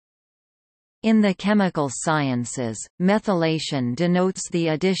In the chemical sciences, methylation denotes the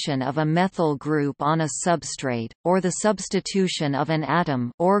addition of a methyl group on a substrate, or the substitution of an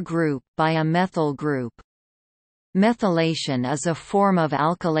atom or group by a methyl group. Methylation is a form of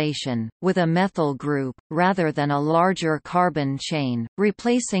alkylation, with a methyl group, rather than a larger carbon chain,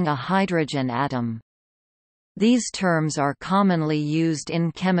 replacing a hydrogen atom. These terms are commonly used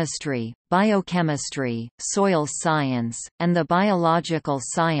in chemistry, biochemistry, soil science, and the biological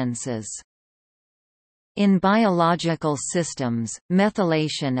sciences. In biological systems,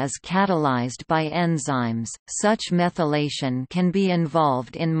 methylation is catalyzed by enzymes. Such methylation can be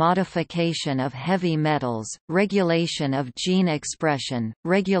involved in modification of heavy metals, regulation of gene expression,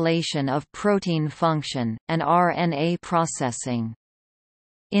 regulation of protein function, and RNA processing.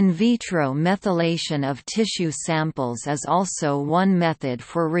 In vitro methylation of tissue samples is also one method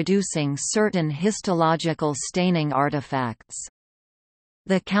for reducing certain histological staining artifacts.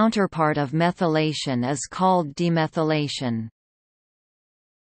 The counterpart of methylation is called demethylation.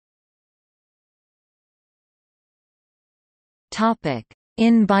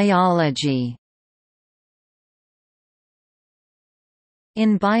 In biology.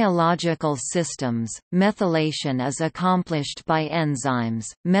 In biological systems, methylation is accomplished by enzymes.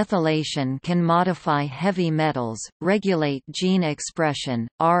 Methylation can modify heavy metals, regulate gene expression,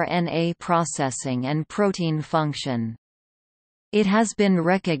 RNA processing, and protein function. It has been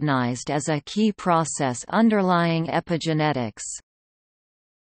recognized as a key process underlying epigenetics.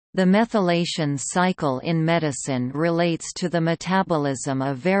 The methylation cycle in medicine relates to the metabolism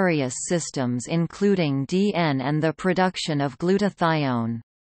of various systems including DN and the production of glutathione.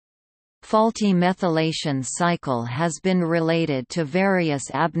 Faulty methylation cycle has been related to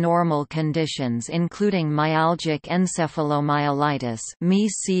various abnormal conditions including myalgic encephalomyelitis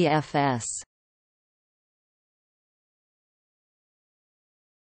 (ME/CFS).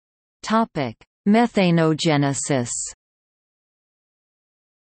 Methanogenesis.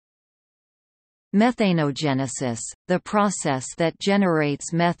 Methanogenesis, the process that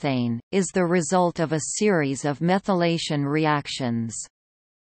generates methane, is the result of a series of methylation reactions.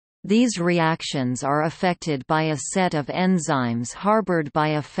 These reactions are affected by a set of enzymes harbored by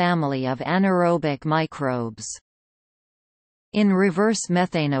a family of anaerobic microbes. In reverse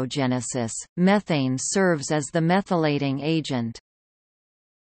methanogenesis, methane serves as the methylating agent.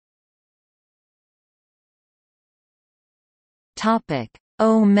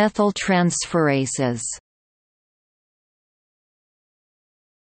 O-Methyltransferases.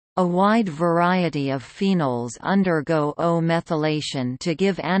 A wide variety of phenols undergo O-methylation to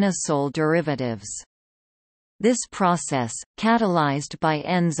give anisole derivatives. This process, catalyzed by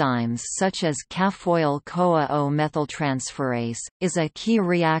enzymes such as Cafoyl-CoA O-methyltransferase, is a key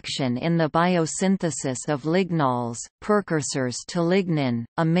reaction in the biosynthesis of lignols, precursors to lignin,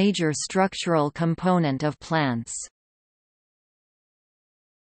 a major structural component of plants.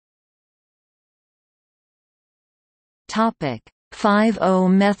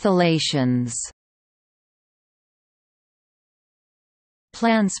 5-O-methylations.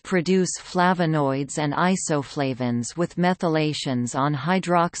 Plants produce flavonoids and isoflavones with methylations on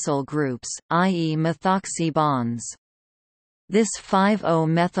hydroxyl groups, i.e. methoxy bonds. This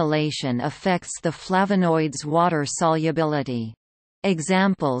 5-O-methylation affects the flavonoid's water solubility.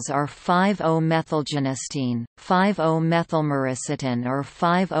 Examples are 5-O-methylgenistein, 5-O-methylmyricetin or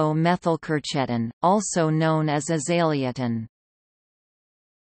 5-O-methylquercetin, also known as azaleatin.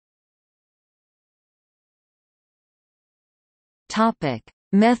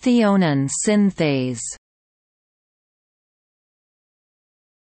 Methionine synthase.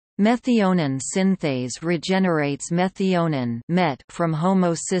 Methionine synthase regenerates methionine (MET) from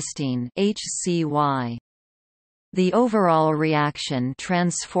homocysteine (HCY). The overall reaction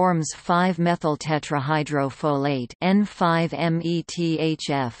transforms 5-methyltetrahydrofolate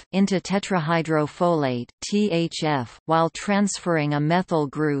N5-METHF into tetrahydrofolate THF, while transferring a methyl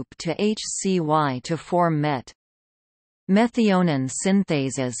group to HCY to form MET. Methionine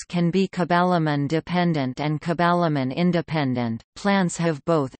synthases can be cobalamin-dependent and cobalamin-independent. Plants have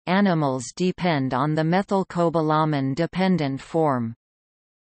both. Animals depend on the methylcobalamin-dependent form.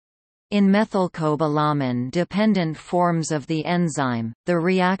 In methylcobalamin-dependent forms of the enzyme, the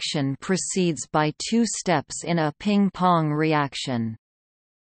reaction proceeds by two steps in a ping-pong reaction.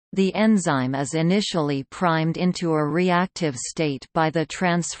 The enzyme is initially primed into a reactive state by the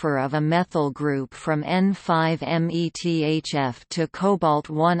transfer of a methyl group from N5-METHF to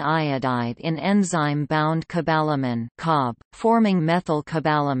cobalt-1 iodide in enzyme-bound cobalamin (COB), forming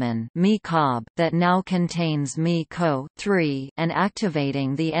methylcobalamin (MeCob) that now contains MeCo and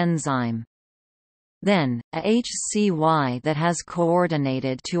activating the enzyme. Then, a HCY that has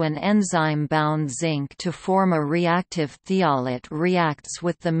coordinated to an enzyme-bound zinc to form a reactive thiolate reacts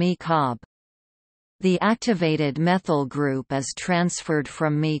with the Me-Cob. The activated methyl group is transferred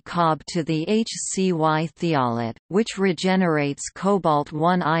from Me-Cob to the HCY thiolate, which regenerates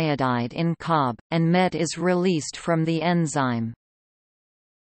cobalt-1 iodide in Cob, and Met is released from the enzyme.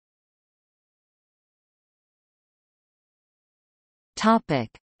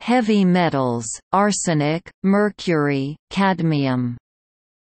 Heavy metals, arsenic, mercury, cadmium.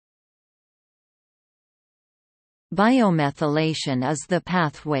 Biomethylation is the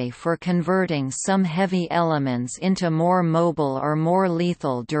pathway for converting some heavy elements into more mobile or more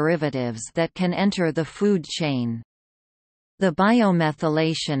lethal derivatives that can enter the food chain. The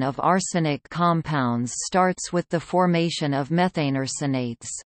biomethylation of arsenic compounds starts with the formation of methanearsenates.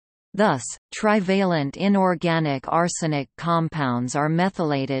 Thus, trivalent inorganic arsenic compounds are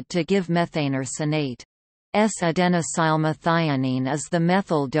methylated to give methanearsenate. S-adenosylmethionine is the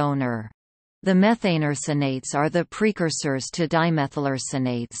methyl donor. The methanearsenates are the precursors to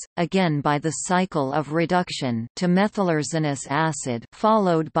dimethylursenates, again by the cycle of reduction to methylarsenous acid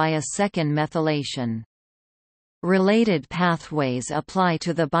followed by a second methylation. Related pathways apply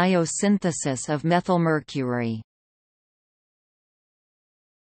to the biosynthesis of methylmercury.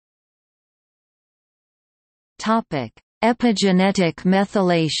 Epigenetic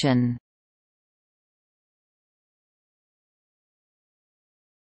methylation.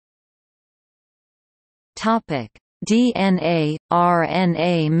 DNA,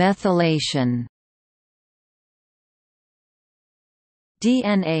 RNA methylation.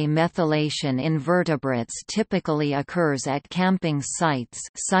 DNA methylation in vertebrates typically occurs at camping sites,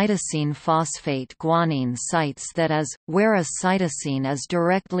 cytosine phosphate guanine sites, that is, where a cytosine is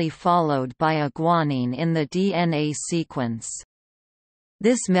directly followed by a guanine in the DNA sequence.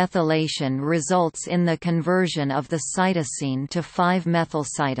 This methylation results in the conversion of the cytosine to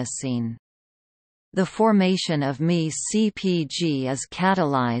 5-methylcytosine. The formation of Me-CpG is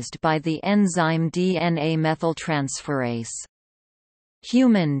catalyzed by the enzyme DNA methyltransferase.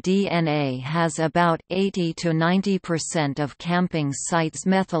 Human DNA has about 80 to 90% of camping sites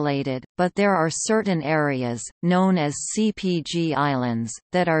methylated, but there are certain areas, known as CpG islands,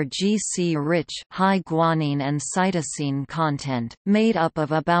 that are GC-rich, high guanine and cytosine content, made up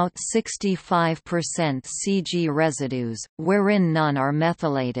of about 65% CG residues, wherein none are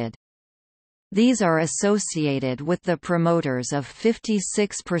methylated. These are associated with the promoters of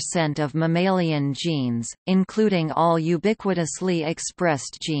 56% of mammalian genes, including all ubiquitously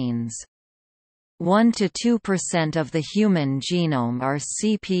expressed genes. 1 to 2% of the human genome are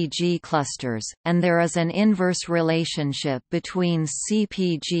CpG clusters, and there is an inverse relationship between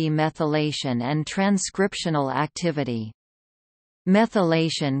CpG methylation and transcriptional activity.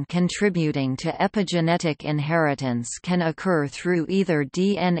 Methylation contributing to epigenetic inheritance can occur through either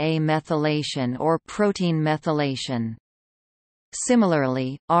DNA methylation or protein methylation.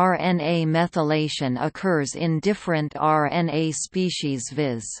 Similarly, RNA methylation occurs in different RNA species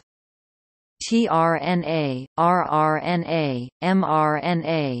viz. tRNA, rRNA,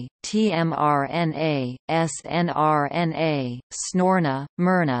 mRNA, tmRNA, snRNA, sNORNA,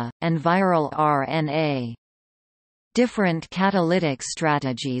 mRNA, and viral RNA. Different catalytic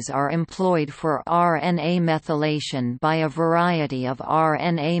strategies are employed for RNA methylation by a variety of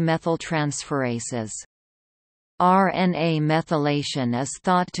RNA methyltransferases. RNA methylation is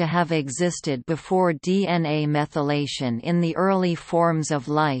thought to have existed before DNA methylation in the early forms of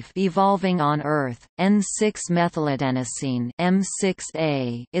life evolving on Earth. N6-methyladenosine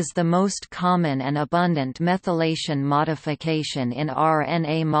 (M6A) is the most common and abundant methylation modification in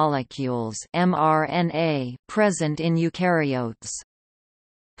RNA molecules (mRNA) present in eukaryotes.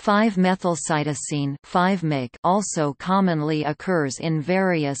 5-methylcytosine (5-MYC) also commonly occurs in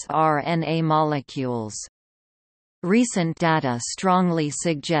various RNA molecules. Recent data strongly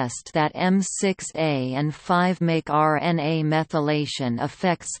suggest that M6A and 5-MYC RNA methylation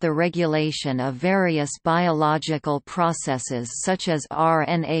affects the regulation of various biological processes such as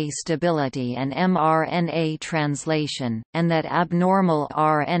RNA stability and mRNA translation, and that abnormal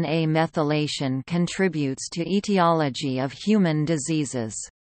RNA methylation contributes to etiology of human diseases.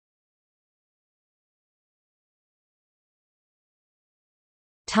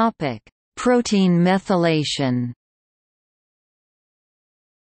 Protein methylation.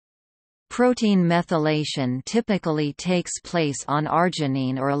 Protein methylation typically takes place on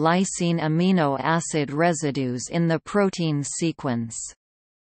arginine or lysine amino acid residues in the protein sequence.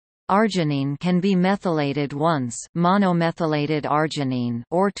 Arginine can be methylated once, monomethylated arginine,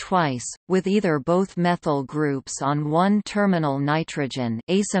 or twice, with either both methyl groups on one terminal nitrogen,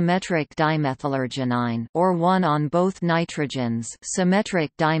 asymmetric dimethylorganine, or one on both nitrogens,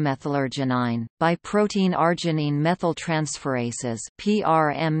 symmetric dimethylorganine, by protein arginine methyltransferases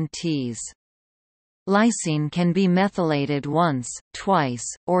 (PRMTs). Lysine can be methylated once, twice,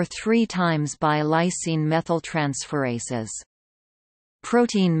 or 3 times by lysine methyltransferases.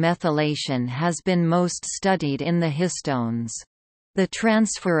 Protein methylation has been most studied in the histones. The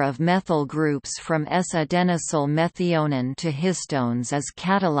transfer of methyl groups from S-adenosyl methionine to histones is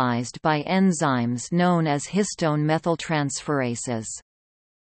catalyzed by enzymes known as histone methyltransferases.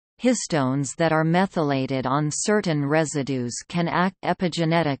 Histones that are methylated on certain residues can act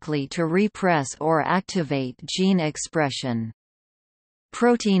epigenetically to repress or activate gene expression.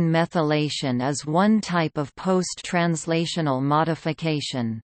 Protein methylation is one type of post-translational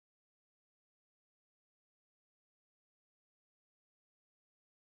modification.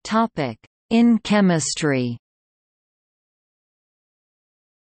 In chemistry,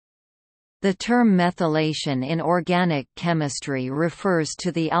 the term methylation in organic chemistry refers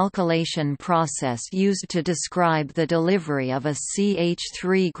to the alkylation process used to describe the delivery of a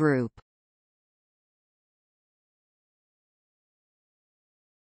CH3 group.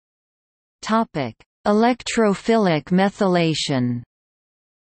 Electrophilic methylation.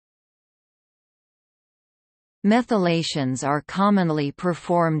 Methylations are commonly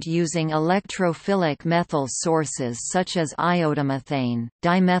performed using electrophilic methyl sources such as iodomethane,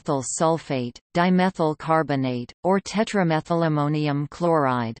 dimethyl sulfate, dimethyl carbonate, or tetramethylammonium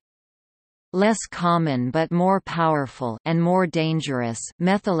chloride. Less common but more powerful and more dangerous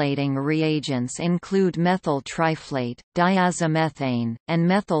methylating reagents include methyl triflate, diazomethane, and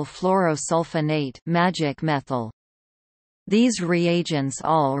methyl fluorosulfonate, magic methyl. These reagents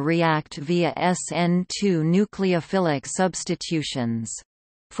all react via SN2 nucleophilic substitutions.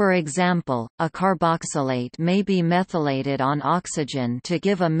 For example, a carboxylate may be methylated on oxygen to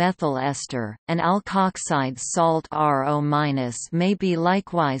give a methyl ester, an alkoxide salt RO- may be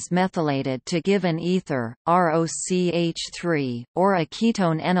likewise methylated to give an ether, ROCH3, or a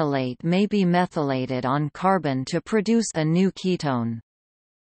ketone enolate may be methylated on carbon to produce a new ketone.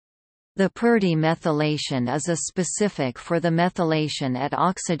 The Purdy methylation is a specific for the methylation at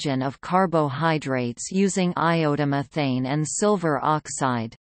oxygen of carbohydrates using iodomethane and silver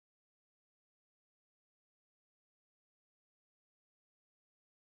oxide.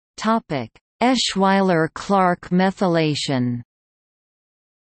 Eschweiler-Clarke methylation.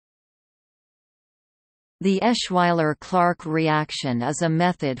 The Eschweiler-Clarke reaction is a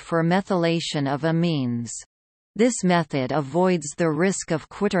method for methylation of amines. This method avoids the risk of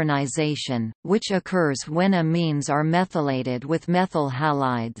quaternization, which occurs when amines are methylated with methyl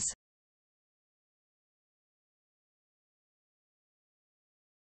halides.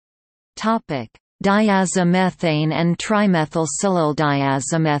 Diazomethane and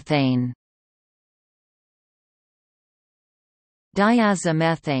trimethylsilyldiazomethane.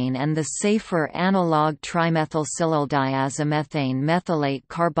 Diazomethane and the safer analog trimethylsilyldiazomethane methylate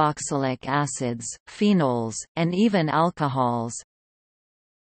carboxylic acids, phenols, and even alcohols.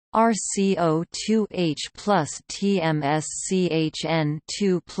 RCO2H plus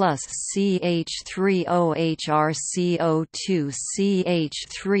TMSCHN2 plus CH3OH RCO2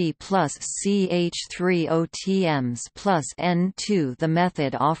 CH3 plus CH3OTMs plus N2. The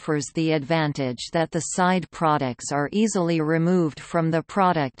method offers the advantage that the side products are easily removed from the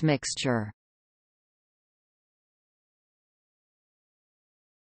product mixture.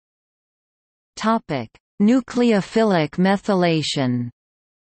 Nucleophilic methylation.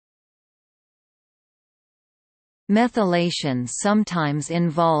 Methylation sometimes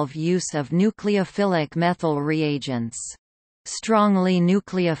involve use of nucleophilic methyl reagents. Strongly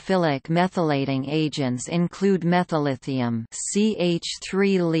nucleophilic methylating agents include methyllithium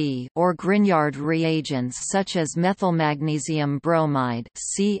 (CH3Li) or Grignard reagents such as methylmagnesium bromide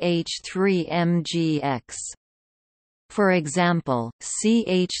 (CH3MgX). For example,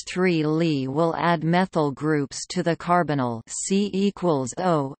 CH3Li will add methyl groups to the carbonyl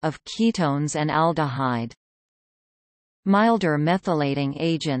C=O of ketones and aldehyde. Milder methylating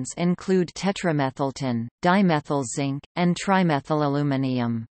agents include tetramethyltin, dimethylzinc, and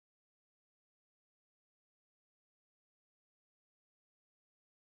trimethylaluminium.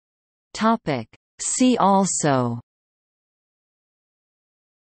 See also: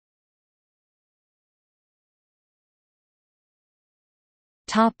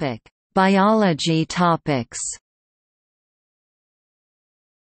 Biology topics.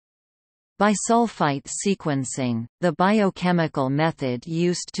 Bisulfite sequencing, the biochemical method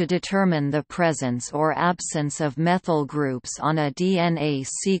used to determine the presence or absence of methyl groups on a DNA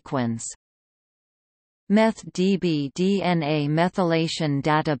sequence. MethDB DNA methylation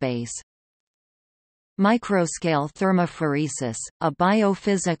database. Microscale thermophoresis, a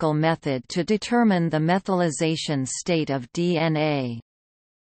biophysical method to determine the methylization state of DNA.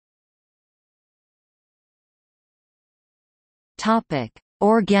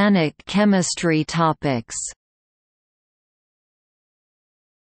 Organic chemistry topics.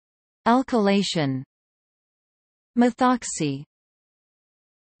 Alkylation, methoxy,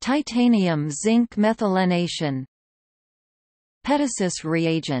 titanium zinc methylation, Petitsis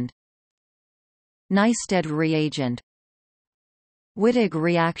reagent, Neisted reagent, Wittig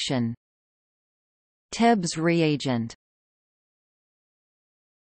reaction, Tebs reagent.